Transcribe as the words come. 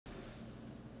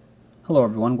Hello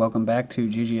everyone, welcome back to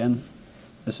GGN.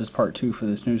 This is part 2 for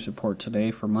this news report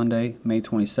today for Monday, May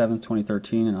 27th,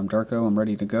 2013, and I'm Darko. I'm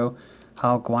ready to go.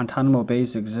 How Guantanamo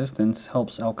Bay's existence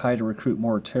helps Al-Qaeda recruit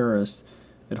more terrorists.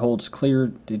 It holds clear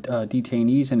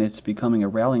detainees and it's becoming a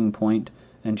rallying point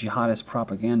and jihadist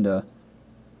propaganda.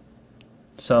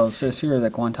 So it says here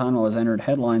that Guantanamo has entered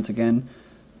headlines again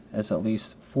as at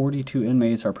least 42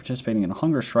 inmates are participating in a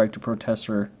hunger strike to protest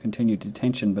their continued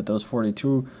detention, but those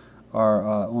 42 are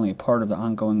only a part of the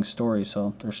ongoing story,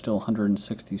 so there's still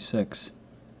 166.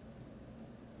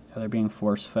 They're being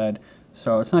force-fed.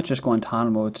 So it's not just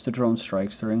Guantanamo, it's the drone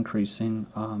strikes. They're increasing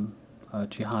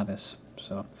jihadists.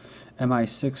 So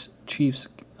MI6 chiefs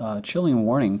chilling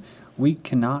warning, we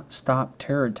cannot stop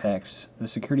terror attacks. The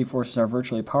security forces are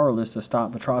virtually powerless to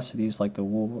stop atrocities like the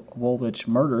Woolwich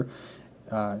murder,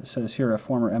 says here a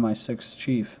former MI6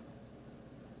 chief.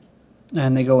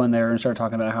 And they go in there and start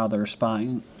talking about how they're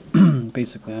spying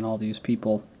basically on all these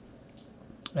people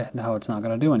and how it's not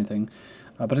going to do anything.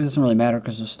 But it doesn't really matter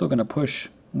because it's still going to push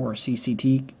more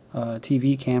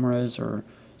CCTV cameras or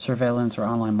surveillance or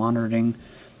online monitoring.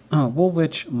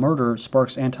 Woolwich murder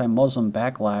sparks anti-Muslim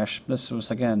backlash. This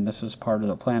was part of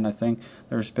the plan, I think.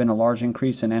 There's been a large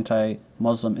increase in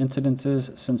anti-Muslim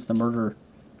incidences since the murder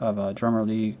of drummer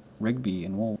Lee Rigby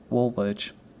in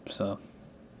Woolwich. So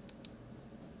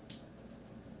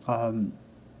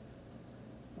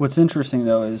what's interesting,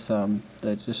 though, is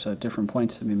that just different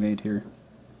points to be made here,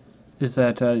 is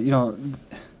that, you know,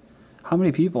 how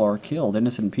many people are killed,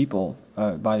 innocent people,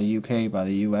 by the UK, by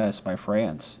the US, by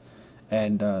France,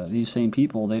 and these same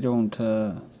people, they don't,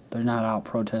 they're not out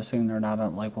protesting, they're not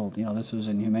out like, well, you know, this is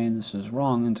inhumane, this is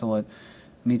wrong, until it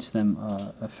meets them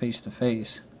face to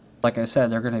face. Like I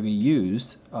said, they're going to be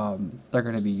used,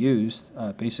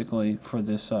 basically for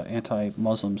this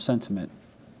anti-Muslim sentiment.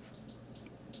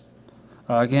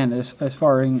 Again, as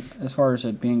far as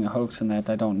it being a hoax and that,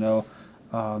 I don't know.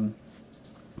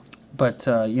 But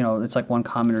you know, it's like one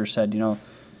commenter said, you know,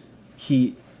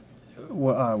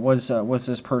 was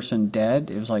this person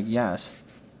dead? It was like, yes.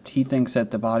 He thinks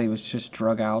that the body was just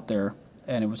drug out there,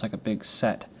 and it was like a big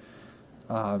set.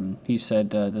 He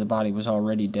said the body was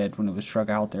already dead when it was drug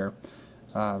out there.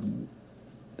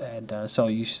 So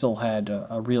you still had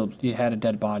you had a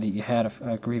dead body, you had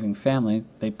a grieving family.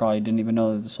 They probably didn't even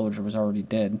know that the soldier was already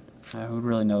dead. Who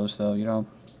really knows, though? You know,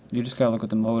 you just gotta look at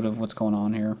the motive, what's going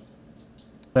on here.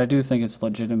 But I do think it's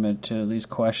legitimate to at least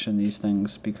question these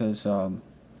things because, you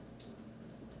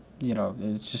know,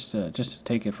 it's just to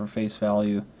take it for face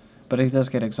value. But it does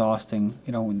get exhausting,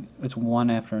 you know, when it's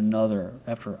one after another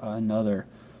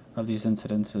of these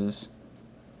incidences.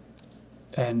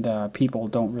 And people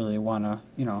don't really want to,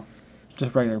 you know,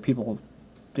 just regular people,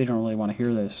 they don't really want to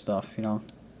hear this stuff, you know.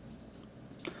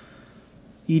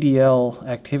 EDL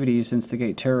activities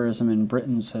instigate terrorism in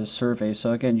Britain, says survey.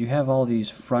 So again, you have all these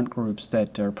front groups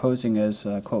that are posing as,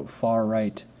 quote,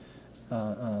 far-right,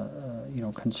 you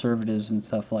know, conservatives and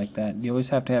stuff like that. You always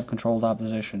have to have controlled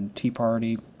opposition. Tea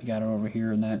Party, you got it over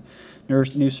here and that.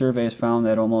 New surveys found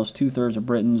that almost 2/3 of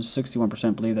Britons,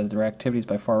 61%, believe that their activities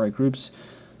by far-right groups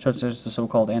such as the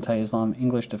so-called anti-Islam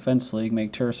English Defense League,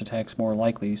 make terrorist attacks more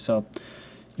likely. So,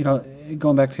 you know,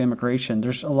 going back to immigration,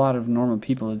 there's a lot of normal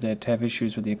people that have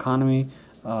issues with the economy,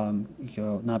 you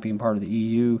know, not being part of the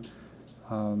EU,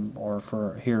 or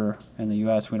for here in the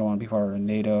U.S., we don't want to be part of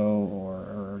NATO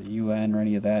or UN or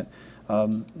any of that,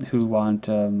 who want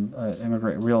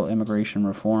real immigration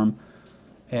reform.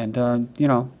 And, you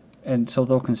know, and so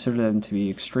they'll consider them to be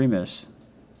extremists.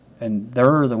 And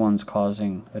they're the ones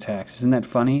causing attacks. Isn't that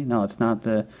funny? No, it's not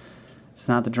the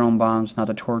drone bombs, not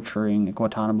the torturing at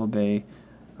Guantanamo Bay.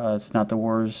 It's not the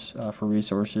wars for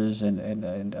resources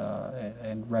and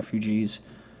refugees.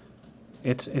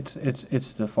 It's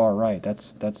the far right.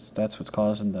 That's what's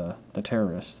causing the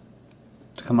terrorists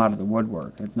to come out of the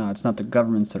woodwork. It's not the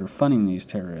governments that are funding these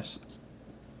terrorists.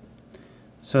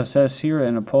 So it says here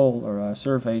in a poll or a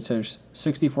survey, it says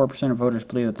 64% of voters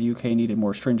believe that the UK needed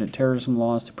more stringent terrorism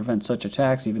laws to prevent such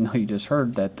attacks, even though you just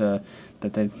heard that that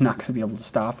they're not going to be able to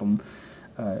stop them,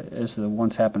 as the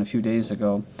ones happened a few days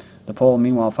ago. The poll,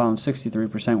 meanwhile, found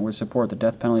 63% would support the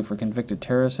death penalty for convicted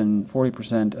terrorists, and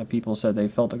 40% of people said they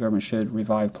felt the government should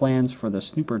revive plans for the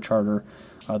Snooper Charter,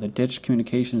 the ditched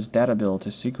communications data bill,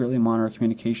 to secretly monitor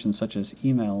communications such as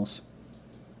emails.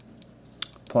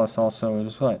 Plus, also, it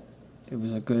was what? It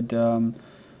was a good.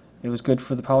 It was good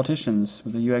for the politicians,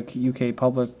 with the UK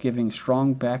public giving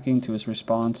strong backing to its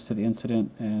response to the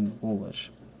incident in Woolwich.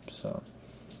 So,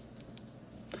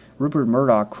 Rupert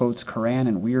Murdoch quotes Qur'an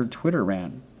in weird Twitter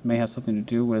rant. May have something to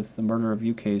do with the murder of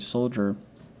UK soldier.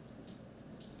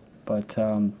 But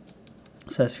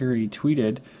says here he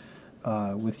tweeted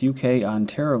with UK on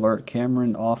terror alert,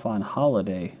 Cameron off on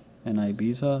holiday in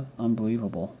Ibiza.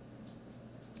 Unbelievable.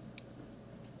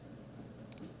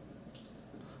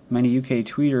 Many UK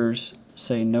tweeters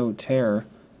say no terror.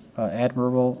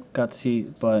 Admirable,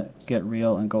 gutsy, but get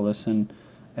real and go listen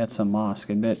at some mosque.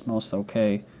 Admit most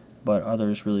okay, but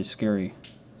others really scary.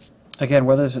 Again,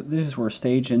 whether these were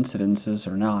staged incidences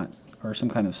or not, or some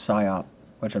kind of PsyOp,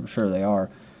 which I'm sure they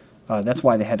are, that's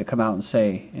why they had to come out and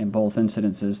say in both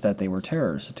incidences that they were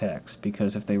terrorist attacks,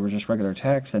 because if they were just regular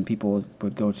attacks, then people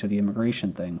would go to the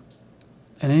immigration thing.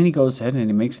 And then he goes ahead and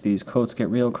he makes these quotes, get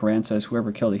real. Quran says,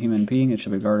 whoever killed a human being, it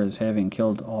should be regarded as having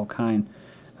killed all kind.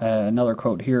 Another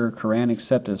quote here, Quran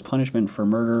accept as punishment for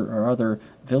murder or other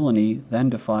villainy, then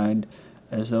defined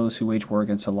as those who wage war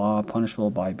against the law, punishable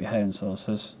by beheading. So it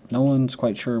says no one's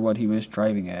quite sure what he was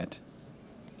driving at.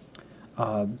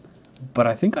 But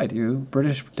I think I do.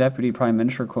 British Deputy Prime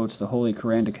Minister quotes the Holy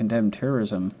Qur'an to condemn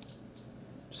terrorism.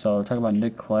 So talk about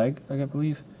Nick Clegg, I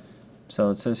believe. So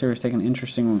it says here he's taking an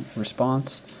interesting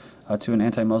response to an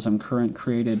anti-Muslim current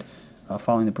created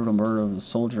following the brutal murder of the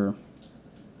soldier.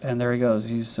 And there he goes.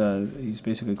 He's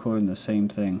basically quoting the same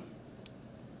thing.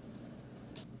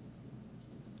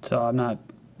 So I'm not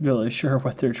really sure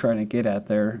what they're trying to get at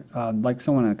there. Like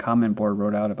someone in a comment board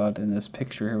wrote out about in this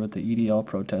picture here with the EDL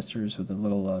protesters with the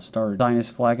little star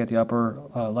Zionist flag at the upper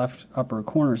left upper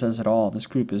corner says it all. This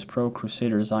group is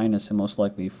pro-Crusader Zionists and most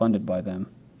likely funded by them.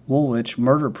 Woolwich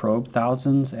murder probe,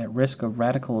 thousands at risk of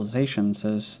radicalisation,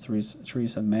 says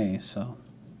Theresa May. So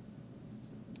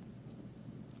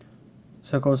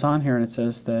it goes on here and it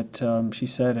says that she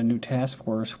said a new task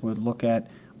force would look at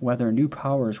whether new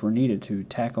powers were needed to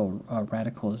tackle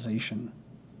radicalisation.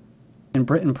 In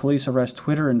Britain, police arrest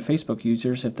Twitter and Facebook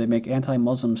users if they make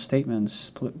anti-Muslim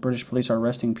statements. British police are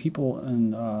arresting people,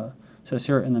 and says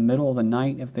here, in the middle of the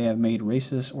night if they have made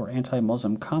racist or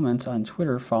anti-Muslim comments on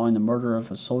Twitter following the murder of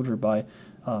a soldier by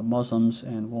Muslims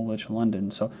in Woolwich, London.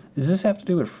 So does this have to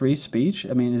do with free speech?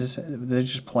 I mean, they're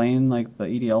just playing like the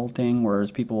EDL thing,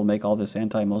 whereas people will make all this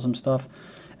anti-Muslim stuff,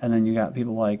 and then you got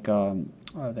people like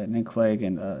that Nick Clegg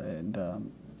and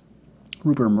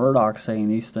Rupert Murdoch saying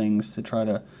these things to try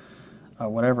to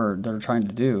whatever they're trying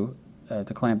to do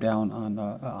to clamp down on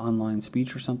online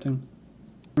speech or something.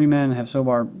 3 men have so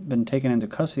far been taken into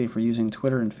custody for using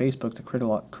Twitter and Facebook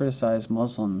to criticize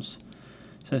Muslims.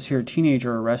 It says here,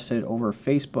 teenager arrested over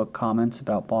Facebook comments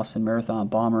about Boston Marathon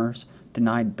bombers,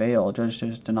 denied bail. A judge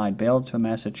just denied bail to a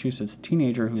Massachusetts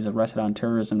teenager who was arrested on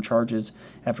terrorism charges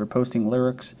after posting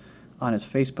lyrics on his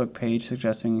Facebook page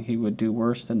suggesting he would do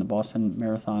worse than the Boston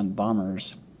Marathon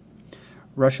bombers.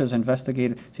 Russia's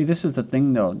investigated... See, this is the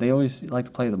thing, though. They always like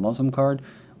to play the Muslim card,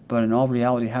 but in all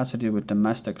reality, it has to do with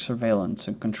domestic surveillance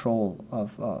and control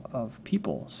of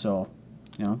people. So,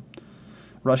 you know,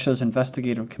 Russia's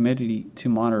Investigative Committee to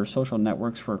monitor social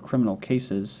networks for criminal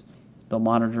cases. They'll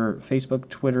monitor Facebook,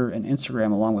 Twitter, and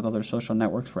Instagram along with other social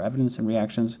networks for evidence and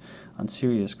reactions on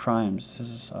serious crimes. This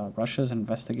is Russia's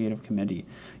Investigative Committee.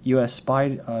 U.S.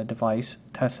 spy device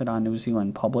tested on New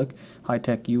Zealand public.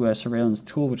 High-tech U.S. surveillance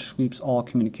tool which sweeps all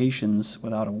communications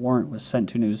without a warrant was sent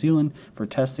to New Zealand for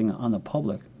testing on the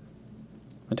public.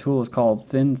 The tool is called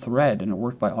Thin Thread, and it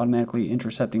worked by automatically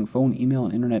intercepting phone, email,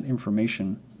 and internet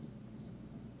information.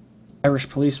 Irish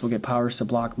police will get powers to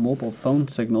block mobile phone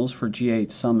signals for G8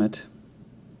 summit.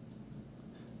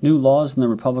 New laws in the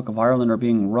Republic of Ireland are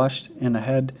being rushed in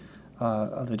ahead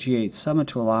of the G8 summit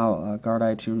to allow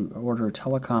Gardaí to order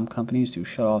telecom companies to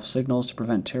shut off signals to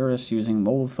prevent terrorists using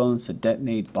mobile phones to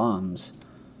detonate bombs.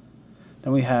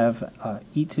 Then we have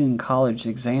Eton College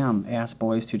exam asks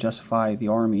boys to justify the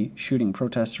army shooting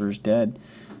protesters dead.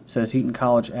 Says Eton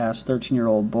College asked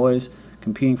 13-year-old boys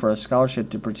competing for a scholarship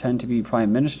to pretend to be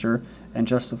prime minister and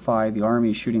justify the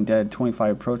army shooting dead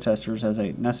 25 protesters as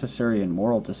a necessary and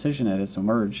moral decision that has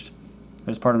emerged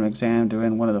as part of an exam to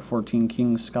win one of the 14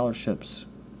 King's scholarships.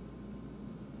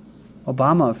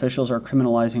 Obama officials are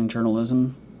criminalizing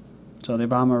journalism. So the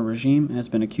Obama regime has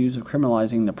been accused of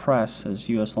criminalizing the press as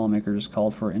U.S. lawmakers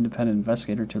called for an independent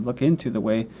investigator to look into the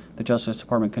way the Justice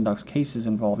Department conducts cases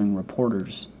involving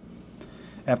reporters.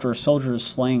 After a soldier is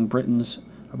slaying Britain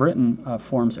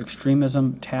forms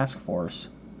extremism task force.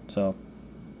 So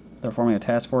they're forming a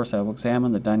task force that will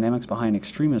examine the dynamics behind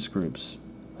extremist groups.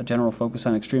 A general focus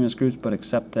on extremist groups, but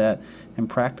accept that in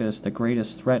practice the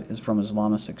greatest threat is from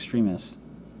Islamist extremists.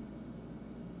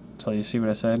 So you see what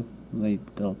I said?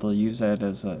 They'll use that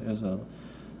as a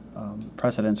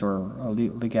precedence or a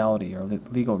legality or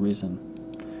legal reason.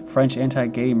 French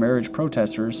anti-gay marriage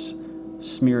protesters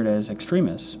smeared as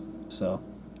extremists. So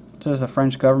It says the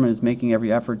French government is making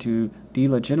every effort to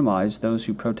delegitimize those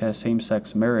who protest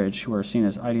same-sex marriage, who are seen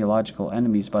as ideological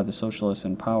enemies by the socialists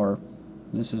in power.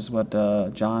 This is what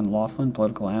John Laughlin,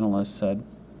 political analyst, said.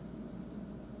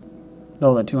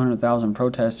 Though the 200,000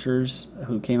 protesters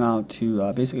who came out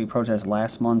to basically protest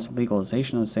last month's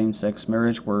legalization of same-sex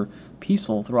marriage were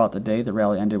peaceful throughout the day, the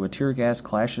rally ended with tear gas,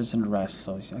 clashes, and arrests.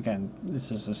 So again, this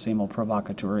is the same old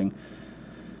provocateuring.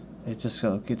 It just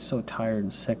gets so tired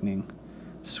and sickening.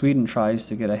 Sweden tries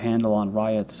to get a handle on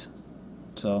riots.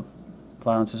 So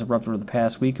violence has erupted over the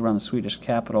past week around the Swedish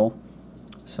capital.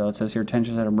 So it says here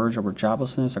tensions that emerge over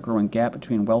joblessness, a growing gap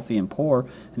between wealthy and poor,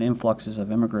 and influxes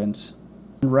of immigrants.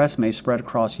 Unrest may spread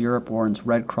across Europe, warns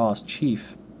Red Cross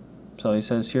chief. So he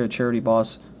says here a charity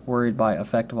boss worried by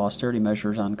effective austerity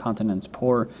measures on continent's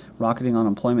poor, rocketing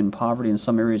unemployment and poverty in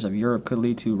some areas of Europe could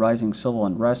lead to rising civil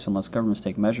unrest unless governments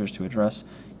take measures to address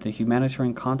the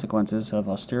humanitarian consequences of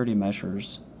austerity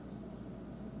measures.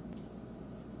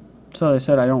 So they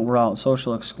said, I don't rule out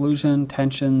social exclusion,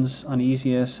 tensions,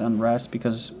 uneasiness, unrest,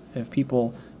 because if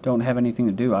people don't have anything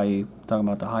to do, i.e. talking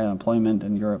about the high unemployment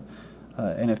in Europe,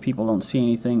 and if people don't see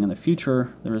anything in the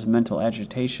future, there is mental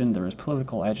agitation, there is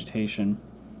political agitation.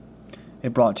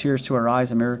 It brought tears to our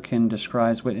eyes, American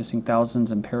describes witnessing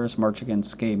thousands in Paris march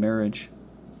against gay marriage.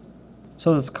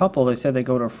 So this couple, they said they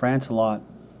go to France a lot,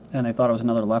 and they thought it was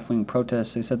another left-wing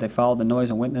protest. They said they followed the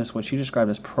noise and witnessed what she described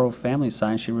as pro-family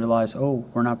signs. She realized, oh,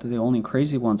 we're not the only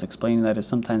crazy ones, explaining that it's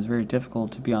sometimes very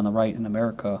difficult to be on the right in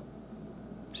America.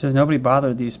 She says nobody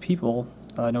bothered these people,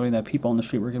 noting that people on the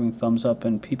street were giving thumbs up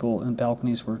and people in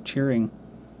balconies were cheering.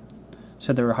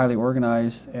 Said they were highly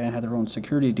organized and had their own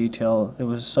security detail. It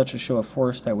was such a show of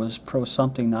force that was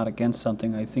pro-something, not against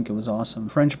something. I think it was awesome.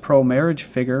 French pro-marriage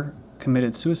figure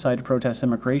committed suicide to protest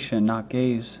immigration, not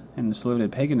gays, and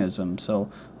saluted paganism.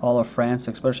 So all of France,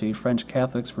 especially French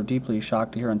Catholics, were deeply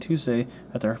shocked to hear on Tuesday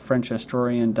that their French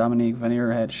historian Dominique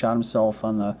Vanier had shot himself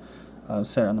on the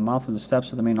mouth of the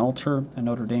steps of the main altar at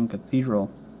Notre Dame Cathedral.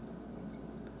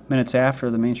 Minutes after,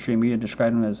 the mainstream media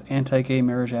described him as anti-gay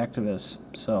marriage activist.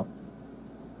 So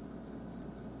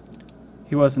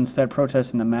he was instead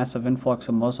protesting the massive influx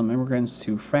of Muslim immigrants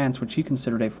to France, which he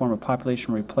considered a form of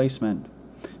population replacement.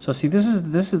 So see, this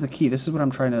is the key. This is what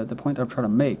the point I'm trying to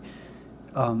make.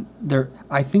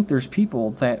 I think there's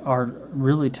people that are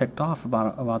really ticked off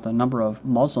about the number of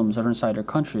Muslims that are inside their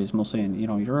countries, mostly in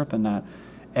Europe and that,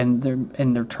 and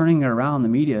they're turning it around, the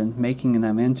media, and making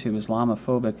them into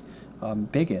Islamophobic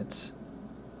bigots.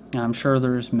 And I'm sure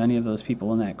there's many of those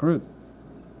people in that group,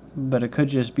 but it could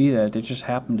just be that they just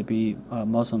happen to be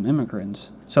Muslim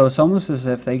immigrants. So it's almost as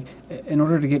if in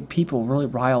order to get people really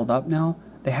riled up now,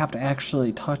 they have to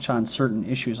actually touch on certain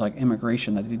issues like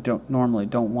immigration that they normally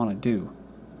don't want to do.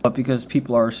 But because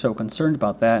people are so concerned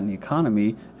about that and the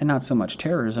economy, and not so much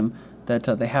terrorism, that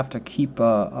they have to keep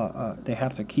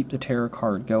the terror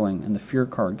card going and the fear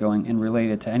card going and relate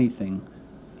it to anything.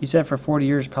 He said for 40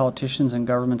 years, politicians and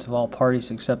governments of all parties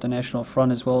except the National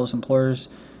Front, as well as employers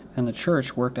and the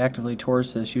church, worked actively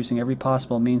towards this, using every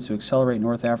possible means to accelerate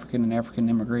North African and African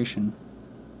immigration.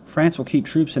 France will keep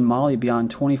troops in Mali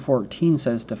beyond 2014,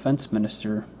 says Defense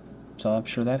Minister. So I'm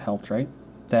sure that helped, right?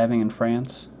 Dabbing in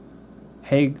France.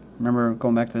 Hague, remember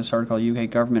going back to this article, UK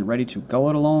government ready to go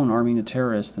it alone, arming the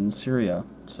terrorists in Syria.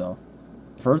 So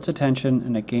diverts attention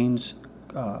and it gains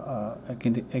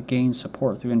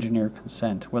support through engineered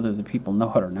consent, whether the people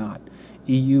know it or not.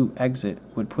 EU exit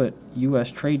would put US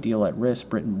trade deal at risk,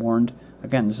 Britain warned.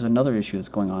 Again, this is another issue that's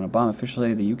going on. Obama officials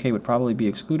say the UK would probably be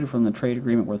excluded from the trade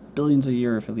agreement worth billions a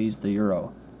year if it leaves the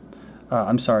euro.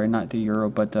 I'm sorry, not the euro,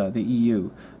 but the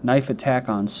EU. Knife attack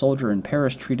on soldier in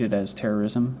Paris treated as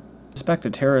terrorism.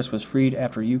 Suspected terrorist was freed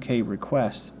after UK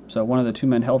request. So one of the two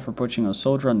men held for butchering a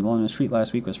soldier on the London street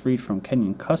last week was freed from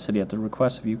Kenyan custody at the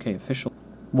request of UK officials.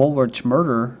 Woolwich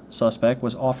murder suspect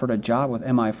was offered a job with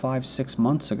MI6 6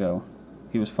 months ago.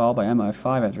 He was followed by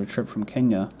MI5 after a trip from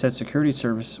Kenya. Said security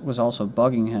service was also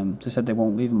bugging him. They said they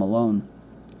won't leave him alone.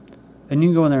 And you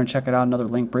can go in there and check it out. Another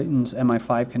link, Britain's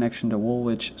MI5 connection to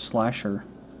Woolwich slasher.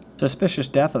 Suspicious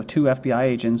death of 2 FBI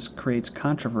agents creates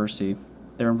controversy.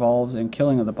 They're involved in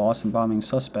killing of the Boston bombing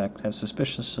suspect have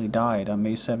suspiciously died on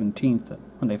May 17th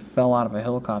when they fell out of a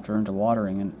helicopter into water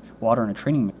in a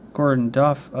training. Gordon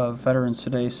Duff of Veterans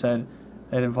Today said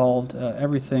it involved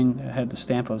everything. It had the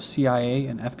stamp of CIA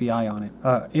and FBI on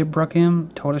it. Ibrahim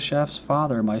Todashev's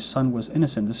father, my son was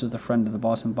innocent. This is the friend of the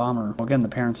Boston bomber. Well, again, the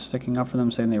parents sticking up for them,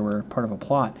 saying they were part of a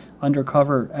plot.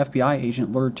 Undercover FBI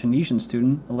agent lured Tunisian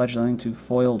student, allegedly to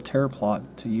foil terror plot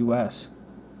to U.S.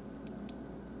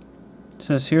 It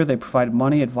says here they provided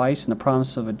money, advice, and the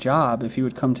promise of a job if he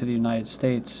would come to the United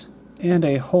States. And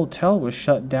a hotel was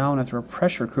shut down after a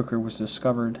pressure cooker was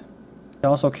discovered. They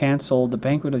also canceled the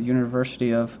banquet of the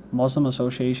University of Muslim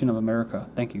Association of America.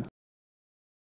 Thank you.